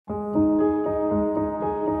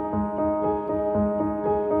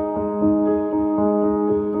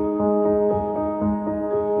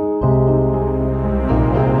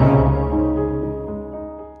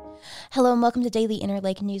Welcome to Daily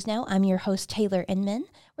Interlake News Now. I'm your host, Taylor Inman.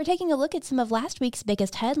 We're taking a look at some of last week's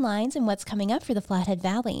biggest headlines and what's coming up for the Flathead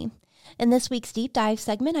Valley. In this week's Deep Dive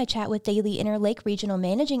segment, I chat with Daily Interlake Regional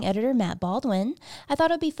Managing Editor Matt Baldwin. I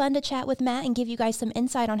thought it would be fun to chat with Matt and give you guys some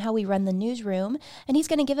insight on how we run the newsroom, and he's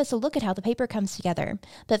going to give us a look at how the paper comes together.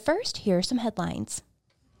 But first, here are some headlines.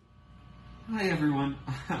 Hi everyone,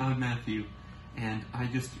 I'm Matthew, and I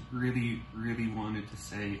just really wanted to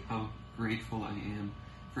say how grateful I am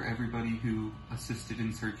for everybody who assisted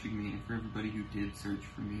in searching me and for everybody who did search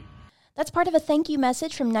for me. That's part of a thank you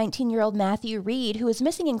message from 19-year-old Matthew Reed, who was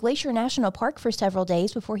missing in Glacier National Park for several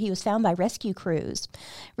days before he was found by rescue crews.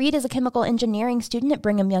 Reed is a chemical engineering student at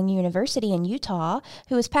Brigham Young University in Utah,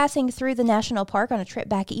 who was passing through the national park on a trip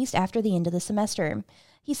back east after the end of the semester.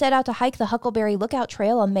 He set out to hike the Huckleberry Lookout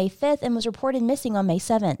Trail on May 5th and was reported missing on May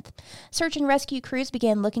 7th. Search and rescue crews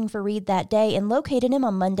began looking for Reed that day and located him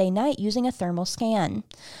on Monday night using a thermal scan.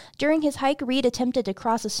 During his hike, Reed attempted to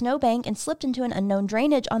cross a snowbank and slipped into an unknown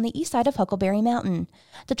drainage on the east side of Huckleberry Mountain.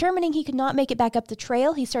 Determining he could not make it back up the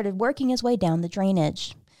trail, he started working his way down the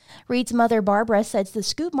drainage. Reed's mother, Barbara, says the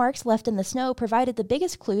scoop marks left in the snow provided the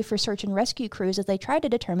biggest clue for search and rescue crews as they tried to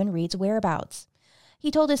determine Reed's whereabouts. He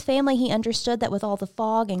told his family he understood that with all the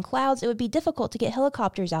fog and clouds, it would be difficult to get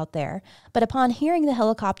helicopters out there, but upon hearing the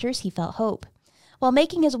helicopters, he felt hope. While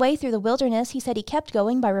making his way through the wilderness, he said he kept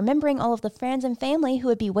going by remembering all of the friends and family who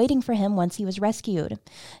would be waiting for him once he was rescued.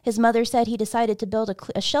 His mother said he decided to build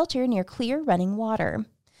a shelter near clear running water.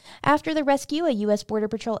 After the rescue, a U.S. Border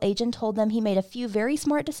Patrol agent told them he made a few very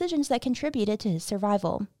smart decisions that contributed to his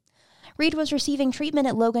survival. Reed was receiving treatment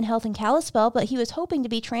at Logan Health in Kalispell, but he was hoping to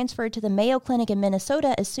be transferred to the Mayo Clinic in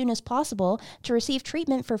Minnesota as soon as possible to receive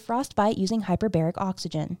treatment for frostbite using hyperbaric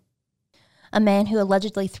oxygen. A man who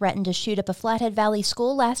allegedly threatened to shoot up a Flathead Valley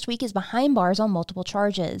school last week is behind bars on multiple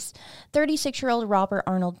charges. 36-year-old Robert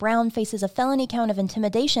Arnold Brown faces a felony count of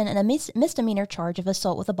intimidation and a misdemeanor charge of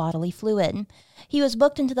assault with a bodily fluid. He was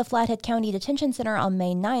booked into the Flathead County Detention Center on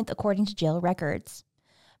May 9th, according to jail records.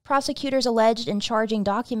 Prosecutors alleged in charging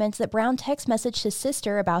documents that Brown text messaged his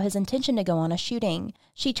sister about his intention to go on a shooting.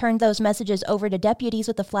 She turned those messages over to deputies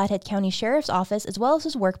with the Flathead County Sheriff's Office as well as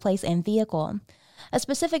his workplace and vehicle. A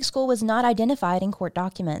specific school was not identified in court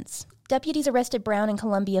documents. Deputies arrested Brown in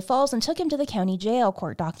Columbia Falls and took him to the county jail,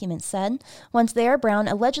 court documents said. Once there, Brown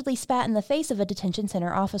allegedly spat in the face of a detention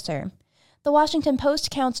center officer. The Washington Post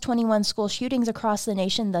counts 21 school shootings across the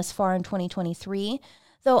nation thus far in 2023.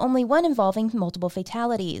 Though only one involving multiple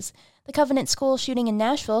fatalities. The Covenant School shooting in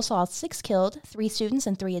Nashville saw 6 killed, 3 students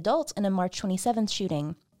and 3 adults in a March 27th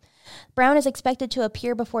shooting. Brown is expected to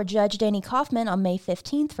appear before Judge Danny Kaufman on May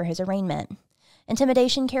 15th for his arraignment.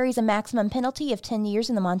 Intimidation carries a maximum penalty of 10 years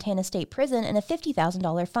in the Montana State Prison and a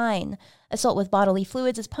 $50,000 fine. Assault with bodily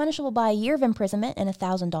fluids is punishable by a year of imprisonment and a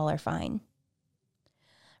 $1,000 fine.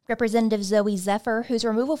 Representative Zoe Zephyr, whose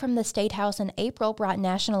removal from the State House in April brought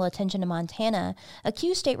national attention to Montana,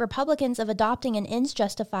 accused state Republicans of adopting an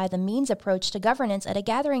ends-justify-the-means approach to governance at a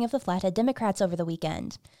gathering of the Flathead Democrats over the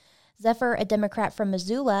weekend. Zephyr, a Democrat from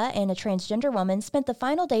Missoula and a transgender woman, spent the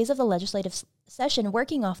final days of the legislative session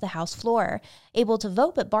working off the House floor, able to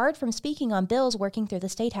vote but barred from speaking on bills working through the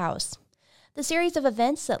State House. The series of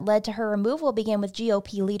events that led to her removal began with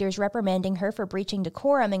GOP leaders reprimanding her for breaching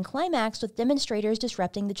decorum and climaxed with demonstrators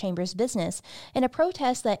disrupting the chamber's business in a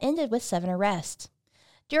protest that ended with 7 arrests.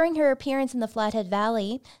 During her appearance in the Flathead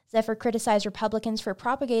Valley, Zephyr criticized Republicans for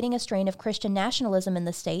propagating a strain of Christian nationalism in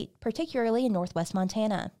the state, particularly in northwest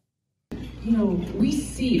Montana. You know, we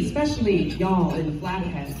see, especially y'all in the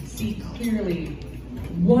Flathead, see clearly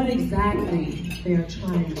what exactly they are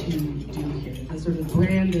trying to do here. The sort of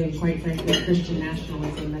brand of, quite frankly, Christian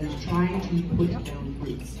nationalism that is trying to put down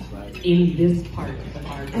roots in this part of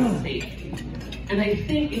our state. And I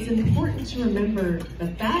think it's important to remember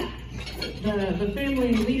that the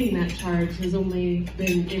family leading that charge has only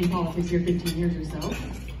been in politics here 15 years or so,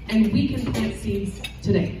 and we can plant seeds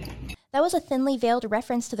today. That was a thinly veiled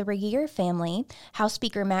reference to the Regier family. House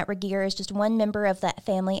Speaker Matt Regier is just one member of that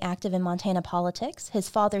family active in Montana politics. His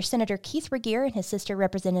father, Senator Keith Regier, and his sister,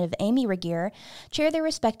 Representative Amy Regier, chair their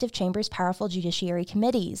respective chambers' powerful judiciary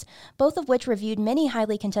committees, both of which reviewed many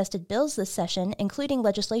highly contested bills this session, including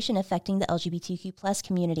legislation affecting the LGBTQ+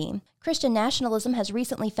 community. Christian nationalism has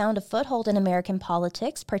recently found a foothold in American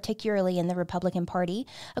politics, particularly in the Republican Party,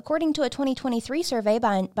 according to a 2023 survey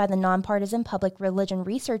by the nonpartisan Public Religion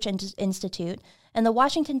Research Institute and the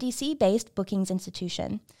Washington, D.C.-based Brookings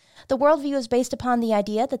Institution. The worldview is based upon the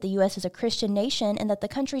idea that the U.S. is a Christian nation and that the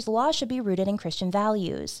country's laws should be rooted in Christian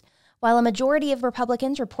values. While a majority of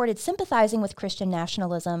Republicans reported sympathizing with Christian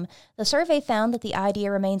nationalism, the survey found that the idea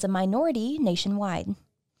remains a minority nationwide.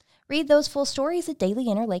 Read those full stories at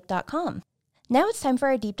dailyinterlake.com. Now it's time for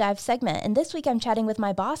our deep dive segment, and this week I'm chatting with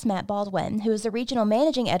my boss, Matt Baldwin, who is the regional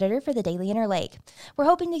managing editor for the Daily Interlake. We're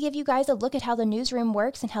hoping to give you guys a look at how the newsroom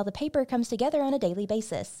works and how the paper comes together on a daily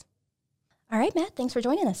basis. All right, Matt, thanks for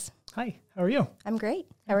joining us. Hi, how are you? I'm great.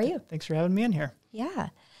 How are you? Thanks for having me in here. Yeah.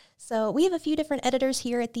 So we have a few different editors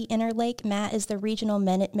here at the Interlake. Matt is the regional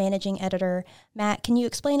managing editor. Matt, can you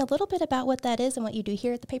explain a little bit about what that is and what you do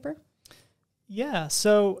here at the paper? Yeah,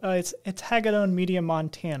 so it's Hagadone Media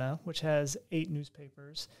Montana, which has 8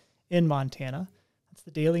 newspapers in Montana. That's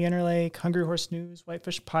the Daily Interlake, Hungry Horse News,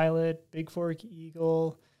 Whitefish Pilot, Big Fork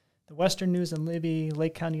Eagle, the Western News in Libby,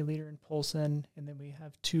 Lake County Leader in Polson, and then we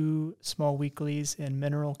have 2 small weeklies in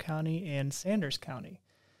Mineral County and Sanders County.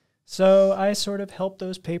 So I sort of help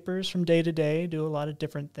those papers from day to day, do a lot of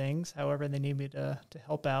different things, however they need me to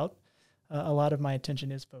help out. A lot of my attention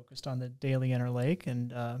is focused on the Daily Interlake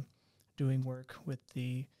and doing work with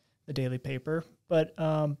the daily paper. But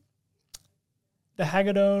the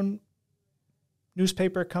Hagadone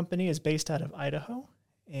newspaper company is based out of Idaho,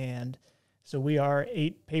 and so we are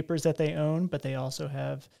 8 papers that they own, but they also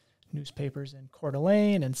have newspapers in Coeur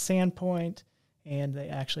d'Alene and Sandpoint, and they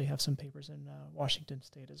actually have some papers in Washington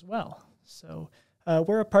State as well. So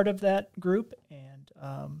we're a part of that group,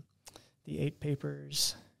 and the 8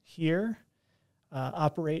 papers here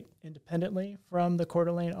operate independently from the Coeur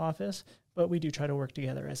d'Alene office, but we do try to work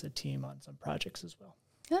together as a team on some projects as well.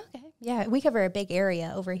 Okay. Yeah, we cover a big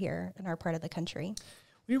area over here in our part of the country.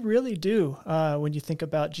 We really do. When you think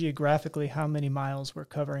about geographically how many miles we're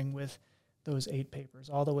covering with those 8 papers,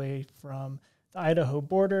 all the way from the Idaho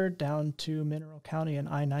border down to Mineral County and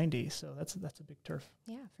I-90. So that's a big turf.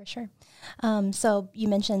 Yeah, for sure. So you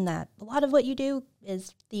mentioned that a lot of what you do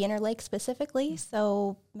is the Interlake specifically.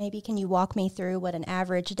 So maybe can you walk me through what an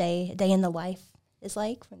average day in the life is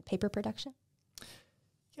like for paper production?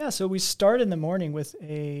 Yeah, so we start in the morning with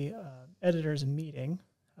a editor's meeting.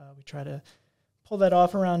 We try to pull that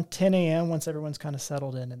off around 10 a.m. once everyone's kind of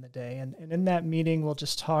settled in the day. And in that meeting, we'll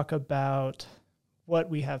just talk about what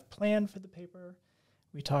we have planned for the paper.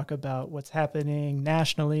 We talk about what's happening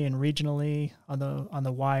nationally and regionally on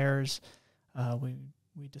the wires.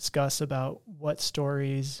 We discuss about what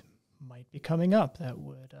stories might be coming up that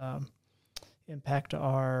would impact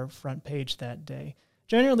our front page that day.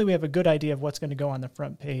 Generally, we have a good idea of what's going to go on the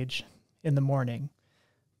front page in the morning,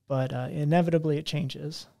 but inevitably it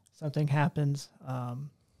changes. Something happens,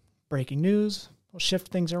 breaking news, we'll shift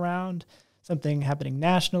things around. Something happening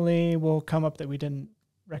nationally will come up that we didn't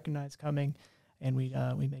recognize coming, and we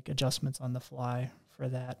make adjustments on the fly for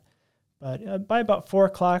that. But by about 4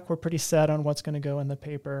 o'clock, we're pretty set on what's going to go in the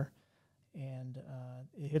paper, and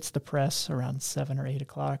it hits the press around 7 or 8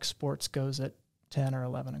 o'clock. Sports goes at 10 or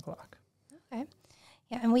 11 o'clock. Okay.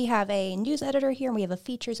 Yeah, and we have a news editor here, and we have a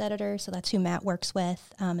features editor, so that's who Matt works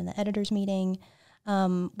with in the editors meeting.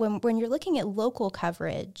 When you're looking at local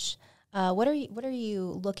coverage, what are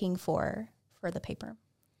you looking for the paper?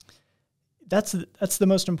 That's the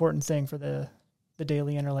most important thing for the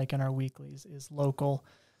Daily Interlake and our weeklies is local.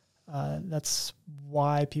 That's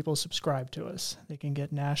why people subscribe to us. They can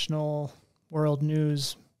get national, world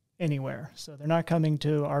news anywhere. So they're not coming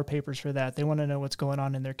to our papers for that. They want to know what's going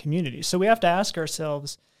on in their community. So we have to ask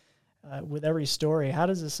ourselves with every story, how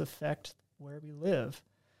does this affect where we live?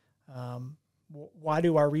 Why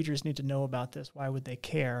do our readers need to know about this? Why would they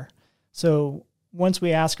care? So once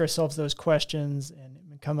we ask ourselves those questions and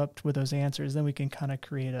come up with those answers, then we can kind of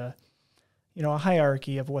create a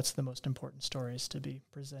hierarchy of what's the most important stories to be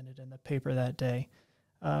presented in the paper that day.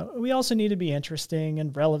 We also need to be interesting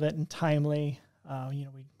and relevant and timely.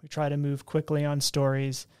 We try to move quickly on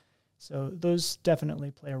stories. So those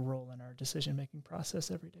definitely play a role in our decision-making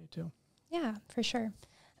process every day too. Yeah, for sure.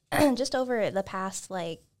 Just over the past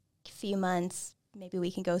few months, maybe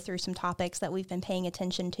we can go through some topics that we've been paying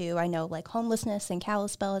attention to. I know homelessness and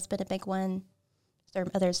Kalispell has been a big one. Is there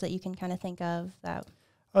others that you can kind of think of that?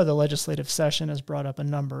 Oh, the legislative session has brought up a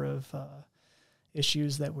number of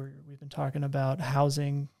issues that we've been talking about.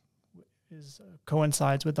 Housing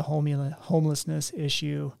coincides with the homelessness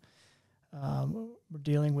issue. We're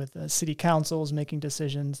dealing with city councils making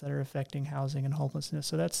decisions that are affecting housing and homelessness.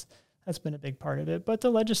 So that's been a big part of it. But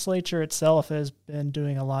the legislature itself has been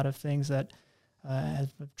doing a lot of things that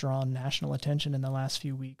have drawn national attention in the last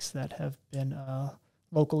few weeks that have been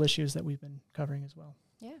local issues that we've been covering as well.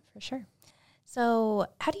 Yeah, for sure. So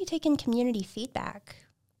how do you take in community feedback?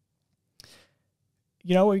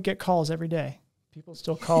 We get calls every day. People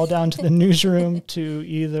still call down to the newsroom to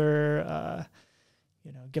either,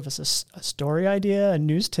 give us a story idea, a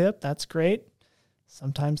news tip. That's great.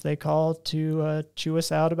 Sometimes they call to chew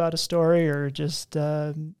us out about a story or just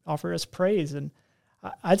offer us praise. And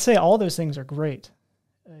I'd say all those things are great.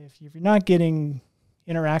 If you're not getting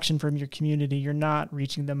interaction from your community, you're not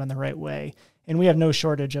reaching them in the right way. And we have no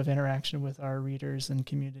shortage of interaction with our readers and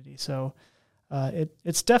community. So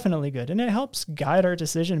it's definitely good. And it helps guide our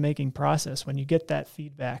decision-making process when you get that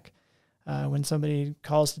feedback. When somebody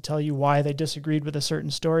calls to tell you why they disagreed with a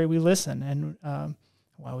certain story, we listen. And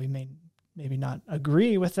while we may maybe not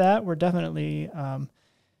agree with that, we're definitely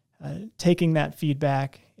taking that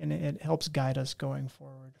feedback, and it helps guide us going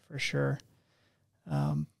forward for sure.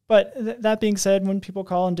 But that being said, when people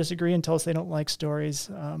call and disagree and tell us they don't like stories,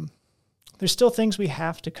 there's still things we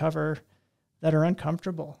have to cover that are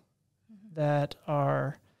uncomfortable, that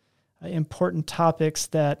are important topics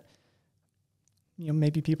that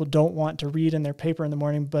maybe people don't want to read in their paper in the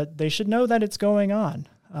morning, but they should know that it's going on.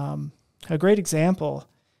 A great example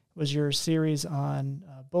was your series on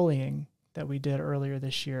bullying that we did earlier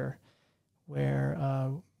this year,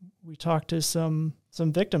 where we talked to some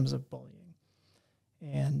victims of bullying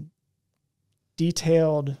and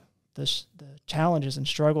detailed the challenges and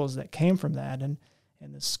struggles that came from that, and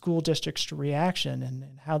the school district's reaction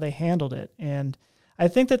and how they handled it. And I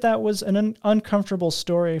think that was an uncomfortable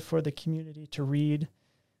story for the community to read,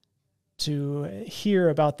 to hear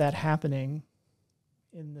about that happening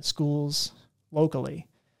in the schools locally.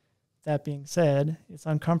 That being said, it's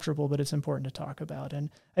uncomfortable, but it's important to talk about. And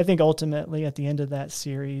I think ultimately at the end of that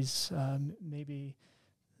series, maybe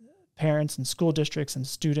parents and school districts and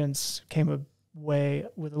students came away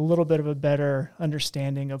with a little bit of a better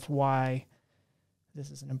understanding of why this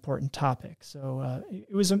is an important topic. So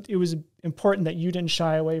it was important that you didn't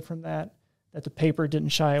shy away from that the paper didn't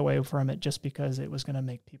shy away from it just because it was going to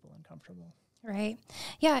make people uncomfortable. Right.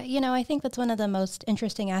 Yeah. I think that's one of the most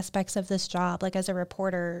interesting aspects of this job. Like as a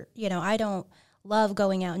reporter, I don't love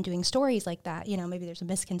going out and doing stories like that. Maybe there's a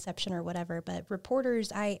misconception or whatever, but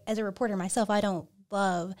reporters, as a reporter myself, I don't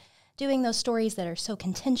love doing those stories that are so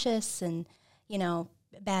contentious and,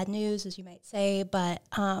 bad news, as you might say. But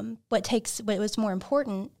what's more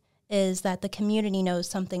important is that the community knows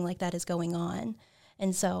something like that is going on.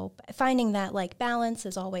 And so finding that balance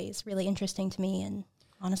is always really interesting to me, and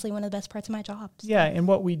honestly one of the best parts of my job. So. Yeah, and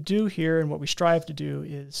what we do here and what we strive to do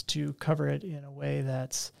is to cover it in a way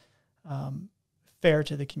that's fair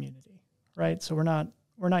to the community, right? So we're not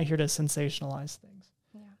here to sensationalize things.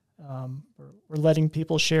 Yeah. We're letting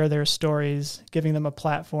people share their stories, giving them a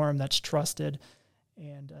platform that's trusted,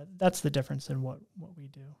 and that's the difference in what we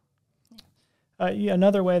do. Yeah.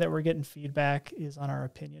 Another way that we're getting feedback is on our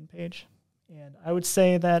opinion page. And I would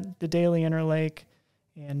say that the Daily Interlake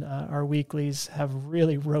and our weeklies have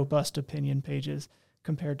really robust opinion pages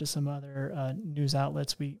compared to some other news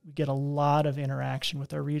outlets. We get a lot of interaction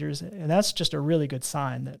with our readers, and that's just a really good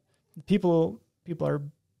sign that people are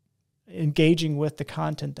engaging with the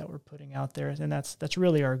content that we're putting out there, and that's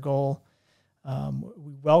really our goal.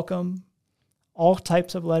 We welcome all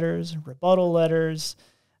types of letters. Rebuttal letters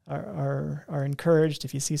are encouraged.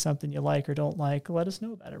 If you see something you like or don't like, let us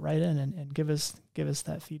know about it. Write in and give us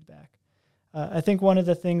that feedback. I think one of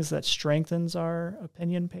the things that strengthens our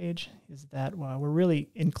opinion page is that we're really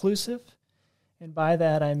inclusive. And by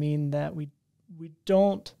that, I mean that we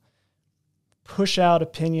don't push out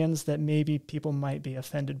opinions that maybe people might be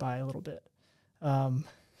offended by a little bit.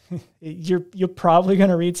 You're probably going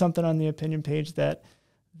to read something on the opinion page that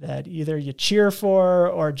either you cheer for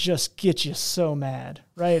or just gets you so mad,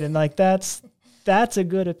 right? And that's a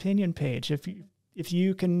good opinion page. If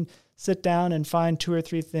you can sit down and find 2 or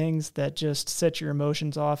 3 things that just set your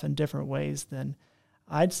emotions off in different ways, then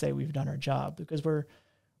I'd say we've done our job, because we're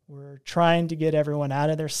trying to get everyone out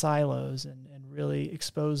of their silos and really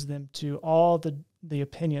expose them to all the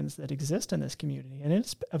opinions that exist in this community. And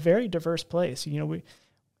it's a very diverse place.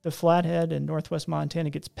 The Flathead in Northwest Montana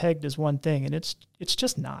gets pegged as one thing, and it's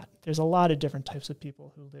just not. There's a lot of different types of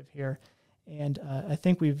people who live here, and I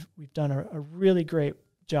think we've done a really great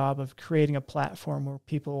job of creating a platform where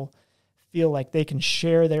people feel like they can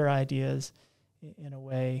share their ideas in a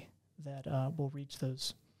way that will reach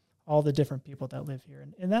all the different people that live here,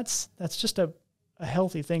 and that's just a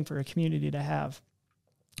healthy thing for a community to have.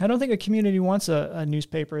 I don't think a community wants a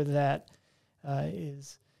newspaper that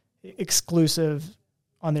is exclusive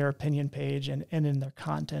on their opinion page and in their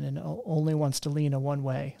content and only wants to lean in one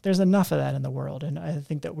way. There's enough of that in the world, and I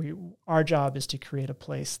think that our job is to create a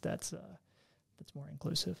place that's more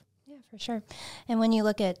inclusive. Yeah, for sure. And when you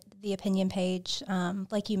look at the opinion page,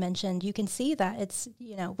 like you mentioned, you can see that it's,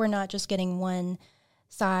 we're not just getting one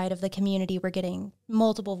side of the community, we're getting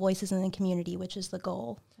multiple voices in the community, which is the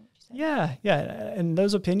goal. Yeah. And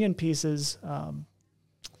those opinion pieces,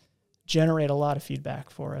 generate a lot of feedback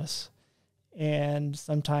for us. And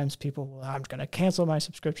sometimes people will, I'm going to cancel my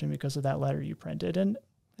subscription because of that letter you printed. And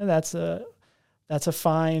that's a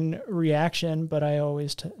fine reaction, but I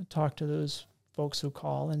always talk to those folks who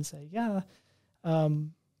call and say,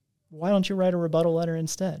 why don't you write a rebuttal letter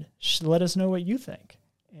instead? Let us know what you think.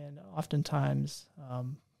 And oftentimes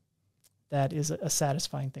that is a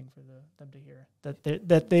satisfying thing for them to hear,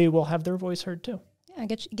 that they will have their voice heard too. Yeah,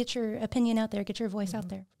 get your opinion out there, get your voice out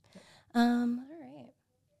there. All right.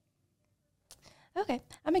 Okay,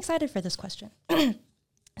 I'm excited for this question.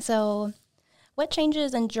 So, what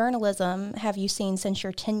changes in journalism have you seen since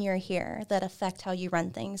your tenure here that affect how you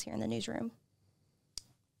run things here in the newsroom?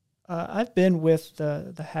 I've been with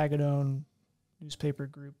the Hagedorn newspaper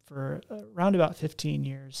group for around about 15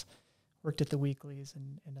 years. Worked at the weeklies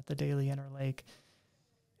and at the Daily Interlake.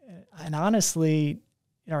 And honestly,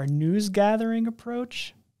 our news gathering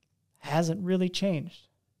approach hasn't really changed.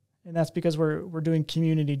 And that's because we're doing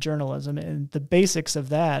community journalism, and the basics of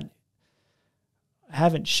that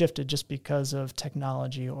haven't shifted just because of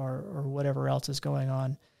technology or whatever else is going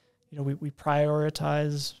on. We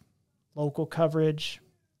prioritize local coverage,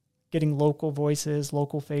 getting local voices,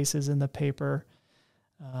 local faces in the paper,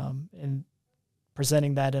 and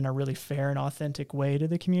presenting that in a really fair and authentic way to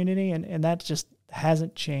the community. And that just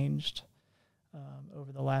hasn't changed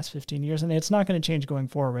over the last 15 years, and it's not going to change going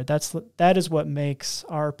forward. That is what makes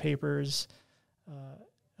our papers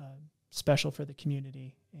special for the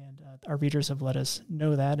community, and our readers have let us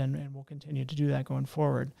know that, and we'll continue to do that going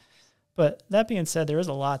forward. But that being said, there is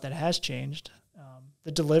a lot that has changed.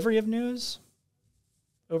 The delivery of news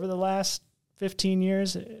over the last 15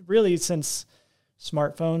 years, really since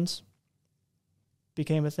smartphones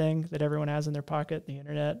became a thing that everyone has in their pocket, the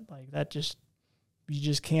internet, like that you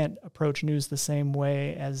just can't approach news the same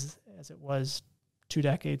way as it was 2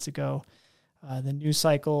 decades ago. The news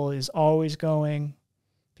cycle is always going.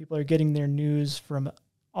 People are getting their news from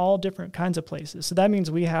all different kinds of places. So that means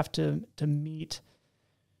we have to meet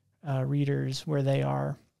readers where they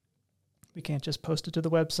are. We can't just post it to the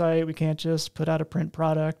website. We can't just put out a print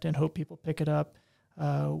product and hope people pick it up.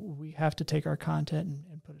 We have to take our content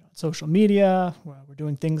and put it on social media. We're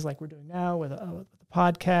doing things like we're doing now with a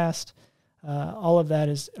podcast. All of that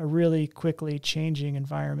is a really quickly changing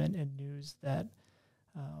environment in news that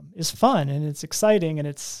is fun and it's exciting, and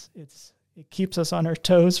it keeps us on our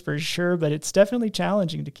toes for sure, but it's definitely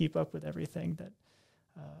challenging to keep up with everything that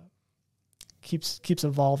keeps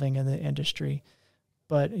evolving in the industry.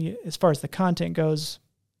 But as far as the content goes,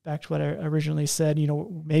 back to what I originally said,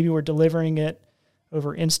 maybe we're delivering it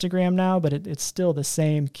over Instagram now, but it's still the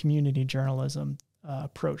same community journalism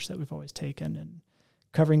approach that we've always taken, and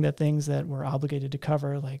covering the things that we're obligated to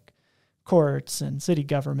cover, like courts and city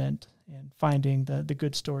government, and finding the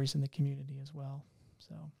good stories in the community as well.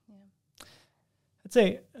 So I'd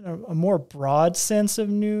say in a more broad sense of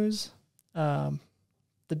news,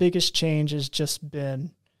 the biggest change has just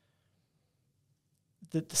been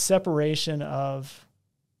the separation of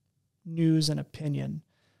news and opinion.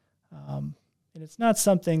 And it's not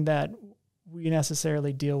something that we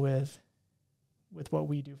necessarily deal with what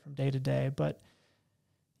we do from day to day, but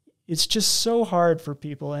it's just so hard for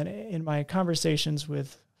people. And in my conversations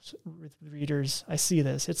with readers, I see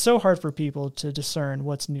this. It's so hard for people to discern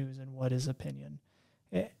what's news and what is opinion.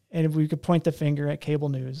 And if we could point the finger at cable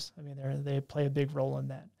news, I mean, they play a big role in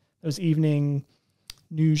that. Those evening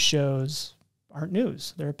news shows aren't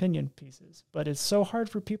news. They're opinion pieces. But it's so hard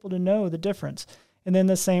for people to know the difference. And then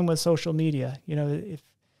the same with social media.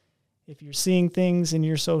 If you're seeing things in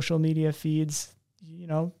your social media feeds,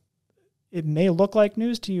 it may look like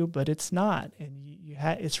news to you, but it's not. And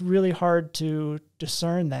it's really hard to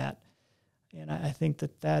discern that. And I think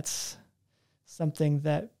that's something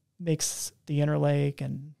that makes the Interlake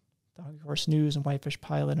and the Hungry Horse News and Whitefish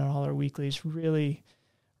Pilot and all our weeklies really,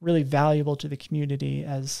 really valuable to the community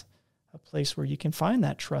as a place where you can find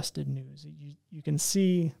that trusted news. You can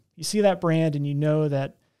see that brand, and you know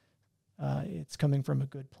that it's coming from a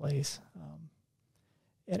good place.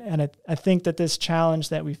 And I think that this challenge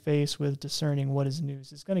that we face with discerning what is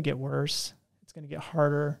news is going to get worse. It's going to get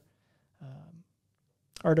harder.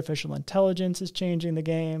 Artificial intelligence is changing the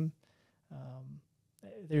game.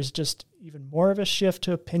 There's just even more of a shift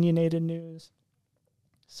to opinionated news.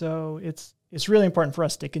 So it's really important for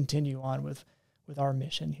us to continue on with our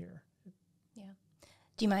mission here. Yeah.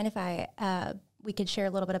 Do you mind if we could share a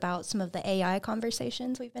little bit about some of the AI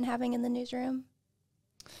conversations we've been having in the newsroom?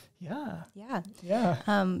 Yeah.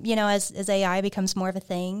 As AI becomes more of a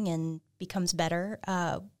thing and becomes better,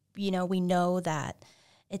 we know that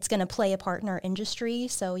it's going to play a part in our industry.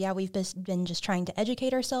 So yeah, we've been just trying to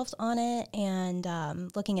educate ourselves on it and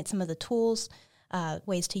looking at some of the tools,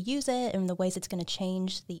 ways to use it, and the ways it's going to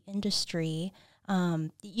change the industry.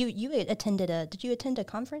 Did you attend a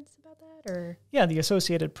conference about that, or? Yeah, the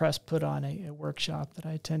Associated Press put on a workshop that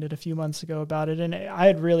I attended a few months ago about it, and I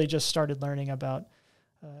had really just started learning about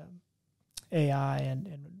AI and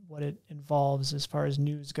what it involves as far as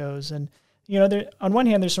news goes. And on one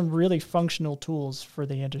hand, there's some really functional tools for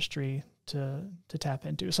the industry to tap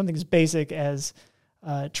into. Something as basic as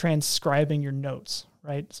transcribing your notes,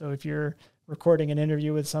 right? So if you're recording an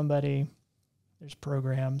interview with somebody, there's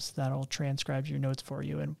programs that'll transcribe your notes for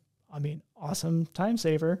you. And I mean, awesome time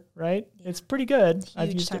saver, right? Yeah. It's pretty good.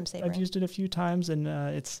 I've used it a few times, and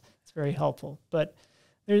it's very helpful. But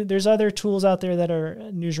there's other tools out there that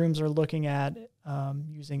newsrooms are looking at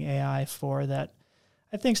using AI for that.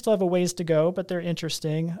 I think still have a ways to go, but they're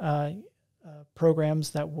interesting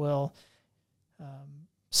programs that will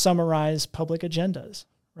summarize public agendas,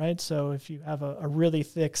 right? So if you have a really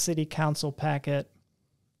thick city council packet,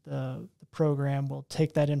 the program will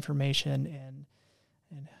take that information and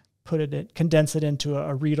condense it into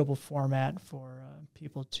a readable format for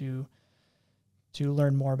people to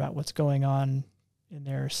learn more about what's going on in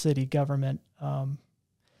their city government. And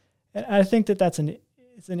I think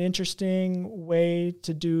it's an interesting way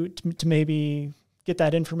to maybe get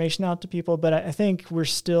that information out to people, but I think we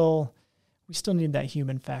still need that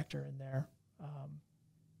human factor in there,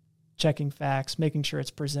 checking facts, making sure it's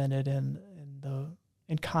presented in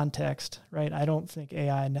context, right? I don't think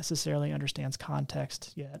AI necessarily understands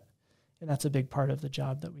context yet, and that's a big part of the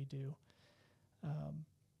job that we do.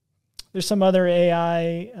 There's some other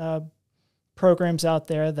AI programs out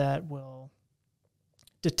there that will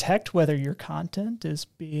detect whether your content is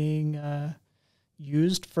being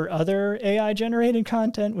used for other AI-generated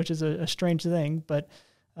content, which is a strange thing, but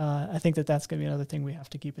I think that's going to be another thing we have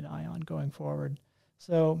to keep an eye on going forward.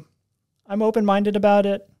 So I'm open-minded about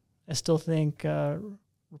it. I still think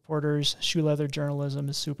reporters, shoe leather journalism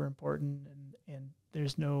is super important, and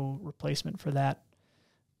there's no replacement for that.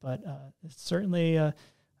 But it's certainly a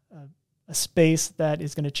space that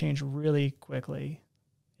is going to change really quickly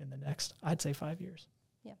in the next, I'd say, 5 years.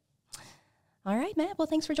 Yeah. All right, Matt. Well,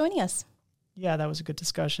 thanks for joining us. Yeah, that was a good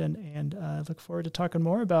discussion, and I look forward to talking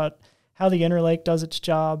more about how the Interlake does its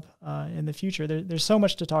job in the future. There's so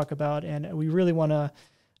much to talk about, and we really want to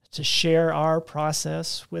share our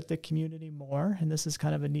process with the community more, and this is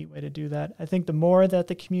kind of a neat way to do that. I think the more that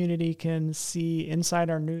the community can see inside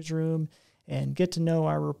our newsroom and get to know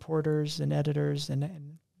our reporters and editors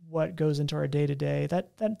and what goes into our day-to-day,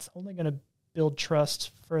 that's only going to build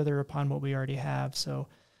trust further upon what we already have. So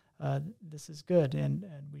this is good, and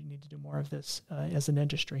we need to do more of this as an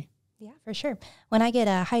industry. Yeah, for sure. When I get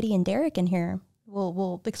Heidi and Derek in here,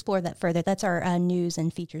 we'll explore that further. That's our news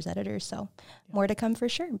and features editors, so more to come for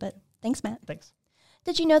sure. But thanks, Matt. Thanks.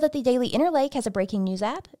 Did you know that the Daily Interlake has a breaking news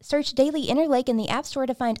app? Search Daily Interlake in the App Store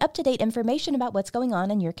to find up-to-date information about what's going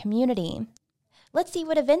on in your community. Let's see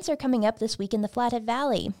what events are coming up this week in the Flathead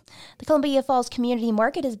Valley. The Columbia Falls Community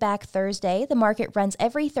Market is back Thursday. The market runs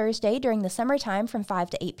every Thursday during the summertime from 5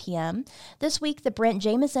 to 8 p.m. This week, the Brent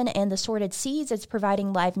Jameson and the Sorted Seeds is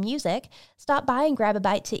providing live music. Stop by and grab a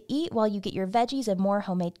bite to eat while you get your veggies and more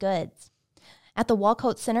homemade goods. At the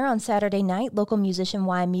Walcote Center on Saturday night, local musician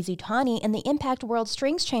Y. Mizutani and the Impact World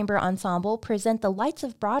Strings Chamber Ensemble present The Lights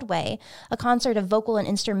of Broadway, a concert of vocal and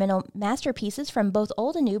instrumental masterpieces from both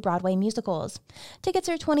old and new Broadway musicals. Tickets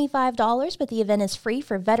are $25, but the event is free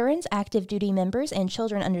for veterans, active duty members, and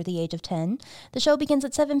children under the age of 10. The show begins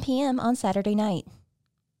at 7 p.m. on Saturday night.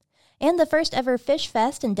 And the first ever Fish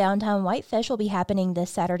Fest in downtown Whitefish will be happening this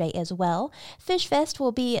Saturday as well. Fish Fest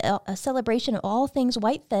will be a celebration of all things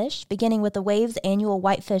whitefish, beginning with the Waves annual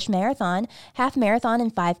Whitefish Marathon, half marathon,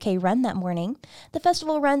 and 5K run that morning. The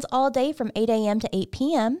festival runs all day from 8 a.m. to 8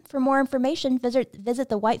 p.m. For more information, visit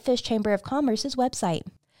the Whitefish Chamber of Commerce's website.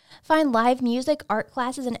 Find live music, art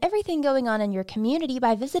classes, and everything going on in your community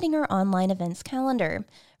by visiting our online events calendar.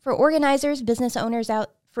 For organizers and business owners out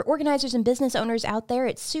there,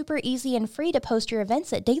 it's super easy and free to post your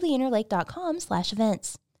events at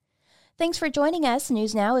dailyinterlake.com/events. Thanks for joining us.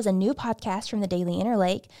 News Now is a new podcast from the Daily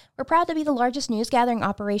Interlake. We're proud to be the largest news gathering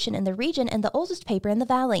operation in the region and the oldest paper in the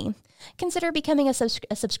valley. Consider becoming a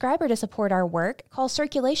subscriber to support our work. Call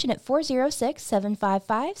Circulation at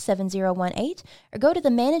 406-755-7018 or go to the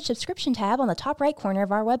Manage Subscription tab on the top right corner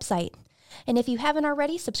of our website. And if you haven't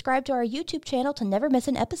already, subscribe to our YouTube channel to never miss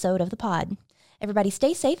an episode of the pod. Everybody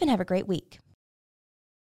stay safe and have a great week.